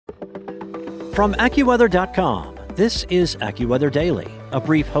From AccuWeather.com, this is AccuWeather Daily, a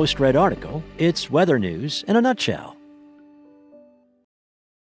brief host-read article. It's weather news in a nutshell.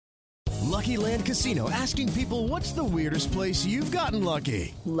 Lucky Land Casino, asking people, what's the weirdest place you've gotten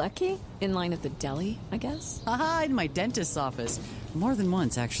lucky? Lucky? In line at the deli, I guess? Aha, in my dentist's office. More than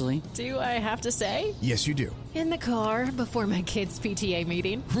once, actually. Do I have to say? Yes, you do. In the car before my kids' PTA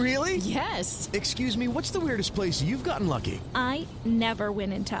meeting. Really? Yes. Excuse me, what's the weirdest place you've gotten lucky? I never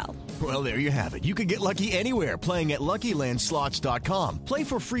win and tell. Well, there you have it. You can get lucky anywhere, playing at LuckyLandSlots.com. Play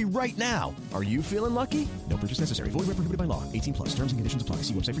for free right now. Are you feeling lucky? No purchase necessary. Void where prohibited by law. 18+. Terms and conditions apply.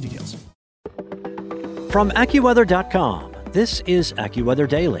 See website for details. From AccuWeather.com, this is AccuWeather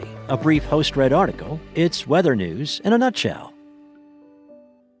Daily, a brief host-read article. It's weather news in a nutshell.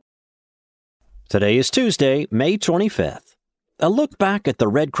 Today is Tuesday, May 25th. A look back at the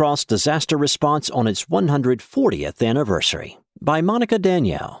Red Cross disaster response on its 140th anniversary by Monica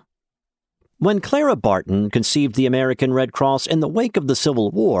Danielle. When Clara Barton conceived the American Red Cross in the wake of the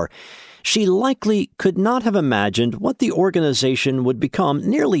Civil War, she likely could not have imagined what the organization would become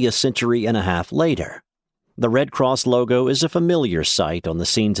nearly a century and a half later. The Red Cross logo is a familiar sight on the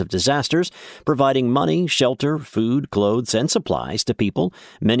scenes of disasters, providing money, shelter, food, clothes, and supplies to people,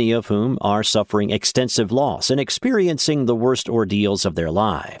 many of whom are suffering extensive loss and experiencing the worst ordeals of their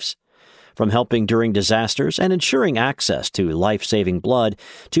lives. From helping during disasters and ensuring access to life-saving blood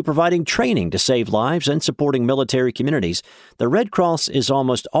to providing training to save lives and supporting military communities, the Red Cross is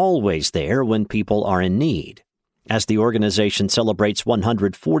almost always there when people are in need. As the organization celebrates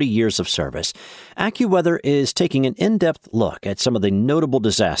 140 years of service, AccuWeather is taking an in-depth look at some of the notable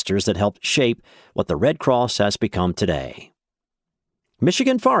disasters that helped shape what the Red Cross has become today.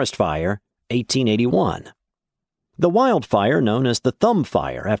 Michigan Forest Fire, 1881. The wildfire, known as the Thumb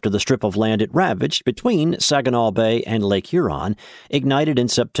Fire after the strip of land it ravaged between Saginaw Bay and Lake Huron, ignited in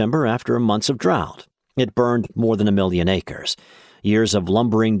September after months of drought. It burned more than 1 million acres. Years of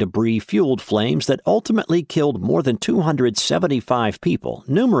lumbering debris fueled flames that ultimately killed more than 275 people,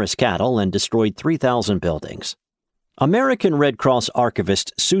 numerous cattle, and destroyed 3,000 buildings. American Red Cross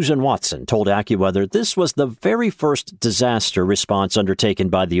archivist Susan Watson told AccuWeather this was the very first disaster response undertaken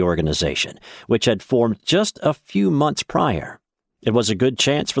by the organization, which had formed just a few months prior. It was a good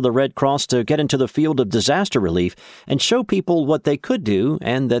chance for the Red Cross to get into the field of disaster relief and show people what they could do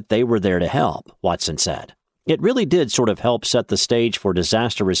and that they were there to help, Watson said. It really did sort of help set the stage for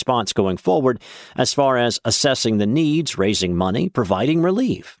disaster response going forward as far as assessing the needs, raising money, providing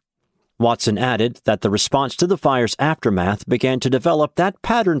relief. Watson added that the response to the fire's aftermath began to develop that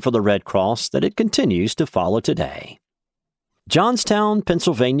pattern for the Red Cross that it continues to follow today. Johnstown,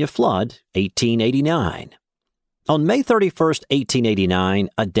 Pennsylvania flood, 1889. On May 31, 1889,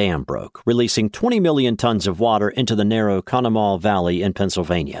 a dam broke, releasing 20 million tons of water into the narrow Conemaugh Valley in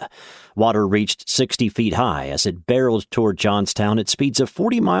Pennsylvania. Water reached 60 feet high as it barreled toward Johnstown at speeds of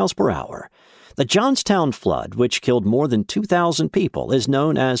 40 miles per hour. The Johnstown flood, which killed more than 2,000 people, is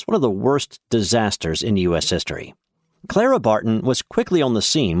known as one of the worst disasters in U.S. history. Clara Barton was quickly on the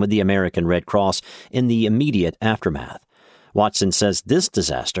scene with the American Red Cross in the immediate aftermath. Watson says this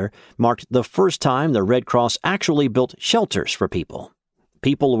disaster marked the first time the Red Cross actually built shelters for people.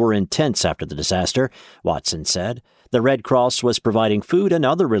 People were in tents after the disaster, Watson said. The Red Cross was providing food and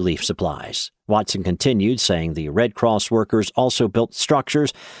other relief supplies. Watson continued, saying the Red Cross workers also built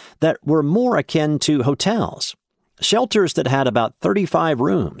structures that were more akin to hotels. Shelters that had about 35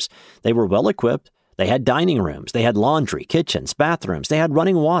 rooms. They were well equipped. They had dining rooms. They had laundry, kitchens, bathrooms. They had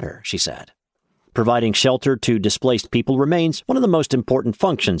running water, she said. Providing shelter to displaced people remains one of the most important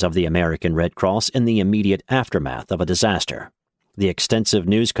functions of the American Red Cross in the immediate aftermath of a disaster. The extensive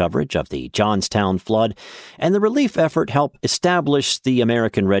news coverage of the Johnstown flood and the relief effort helped establish the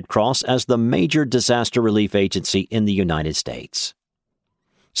American Red Cross as the major disaster relief agency in the United States.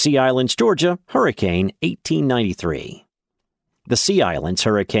 Sea Islands, Georgia, Hurricane 1893. The Sea Islands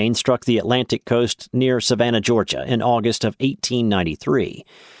hurricane struck the Atlantic coast near Savannah, Georgia, in August of 1893.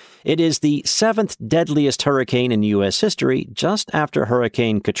 It is the seventh deadliest hurricane in U.S. history, just after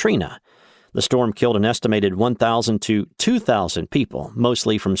Hurricane Katrina. The storm killed an estimated 1,000 to 2,000 people,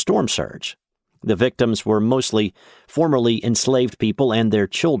 mostly from storm surge. The victims were mostly formerly enslaved people and their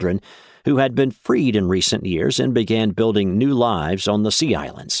children who had been freed in recent years and began building new lives on the Sea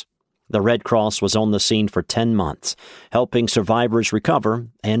Islands. The Red Cross was on the scene for 10 months, helping survivors recover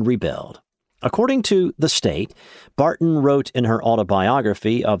and rebuild. According to The State, Barton wrote in her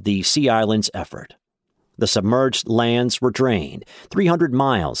autobiography of the Sea Islands effort, The submerged lands were drained, 300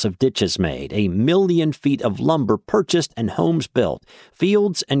 miles of ditches made, 1 million feet of lumber purchased and homes built,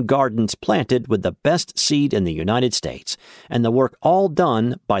 fields and gardens planted with the best seed in the United States, and the work all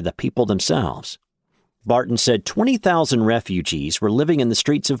done by the people themselves. Barton said 20,000 refugees were living in the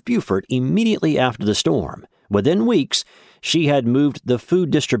streets of Beaufort immediately after the storm. Within weeks, she had moved the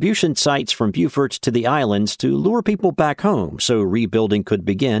food distribution sites from Beaufort to the islands to lure people back home so rebuilding could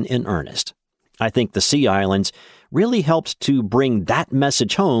begin in earnest. I think the Sea Islands really helped to bring that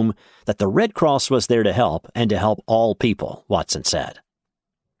message home that the Red Cross was there to help and to help all people, Watson said.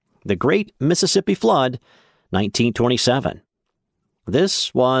 The Great Mississippi Flood, 1927.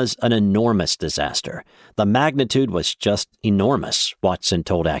 This was an enormous disaster. The magnitude was just enormous, Watson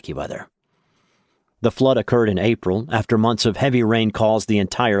told AccuWeather. The flood occurred in April after months of heavy rain caused the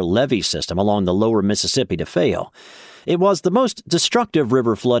entire levee system along the lower Mississippi to fail. It was the most destructive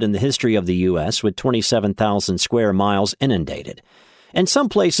river flood in the history of the U.S., with 27,000 square miles inundated. In some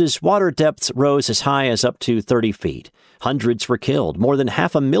places, water depths rose as high as up to 30 feet. Hundreds were killed. More than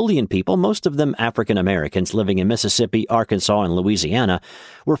 500,000 people, most of them African Americans living in Mississippi, Arkansas, and Louisiana,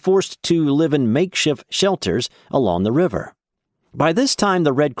 were forced to live in makeshift shelters along the river. By this time,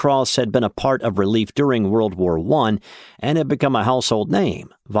 the Red Cross had been a part of relief during World War I and had become a household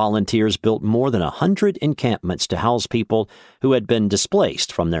name. Volunteers built more than 100 encampments to house people who had been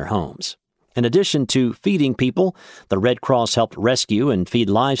displaced from their homes. In addition to feeding people, the Red Cross helped rescue and feed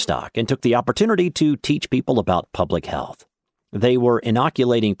livestock and took the opportunity to teach people about public health. They were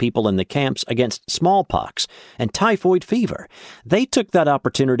inoculating people in the camps against smallpox and typhoid fever. They took that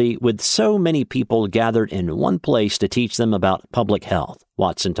opportunity with so many people gathered in one place to teach them about public health,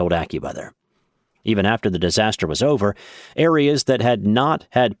 Watson told AccuWeather. Even after the disaster was over, areas that had not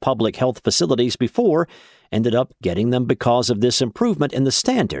had public health facilities before ended up getting them because of this improvement in the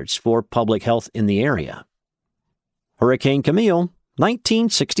standards for public health in the area. Hurricane Camille,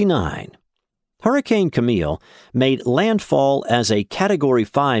 1969. Hurricane Camille made landfall as a Category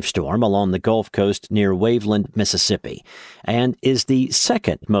 5 storm along the Gulf Coast near Waveland, Mississippi, and is the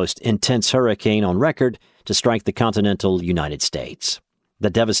second most intense hurricane on record to strike the continental United States. The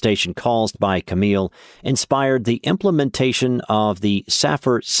devastation caused by Camille inspired the implementation of the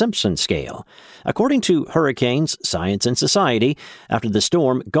Saffir-Simpson scale. According to Hurricanes, Science and Society, after the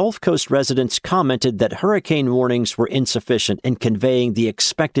storm, Gulf Coast residents commented that hurricane warnings were insufficient in conveying the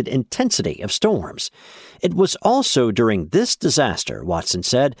expected intensity of storms. It was also during this disaster, Watson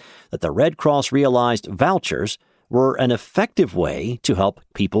said, that the Red Cross realized vouchers were an effective way to help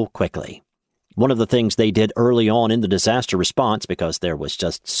people quickly. One of the things they did early on in the disaster response, because there was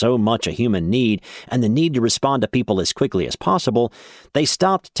just so much a human need and the need to respond to people as quickly as possible, they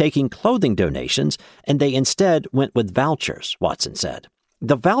stopped taking clothing donations and they instead went with vouchers, Watson said.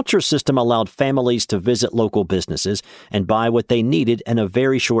 The voucher system allowed families to visit local businesses and buy what they needed in a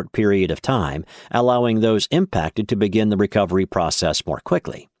very short period of time, allowing those impacted to begin the recovery process more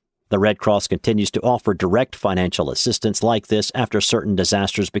quickly. The Red Cross continues to offer direct financial assistance like this after certain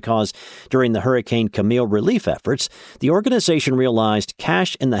disasters because during the Hurricane Camille relief efforts, the organization realized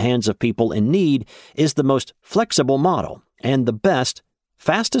cash in the hands of people in need is the most flexible model and the best,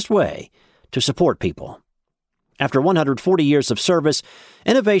 fastest way to support people. After 140 years of service,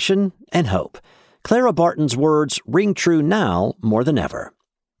 innovation, and hope, Clara Barton's words ring true now more than ever.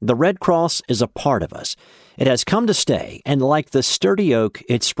 The Red Cross is a part of us. It has come to stay, and like the sturdy oak,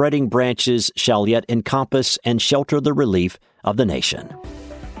 its spreading branches shall yet encompass and shelter the relief of the nation.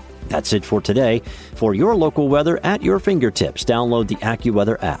 That's it for today. For your local weather at your fingertips, download the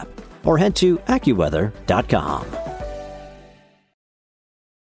AccuWeather app or head to AccuWeather.com.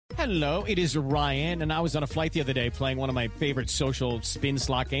 Hello, it is Ryan, and I was on a flight the other day playing one of my favorite social spin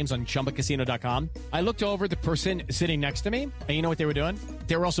slot games on ChumbaCasino.com. I looked over at the person sitting next to me, and you know what they were doing?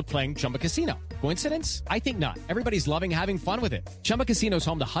 They were also playing Chumba Casino. Coincidence? I think not. Everybody's loving having fun with it. Chumba Casino is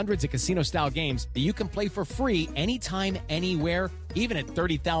home to hundreds of casino-style games that you can play for free anytime, anywhere, even at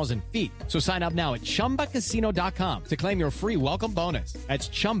 30,000 feet. So sign up now at ChumbaCasino.com to claim your free welcome bonus. That's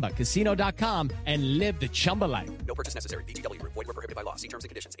ChumbaCasino.com and live the Chumba life. No purchase necessary. VGW. Void where prohibited by law. See terms and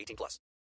conditions. 18+.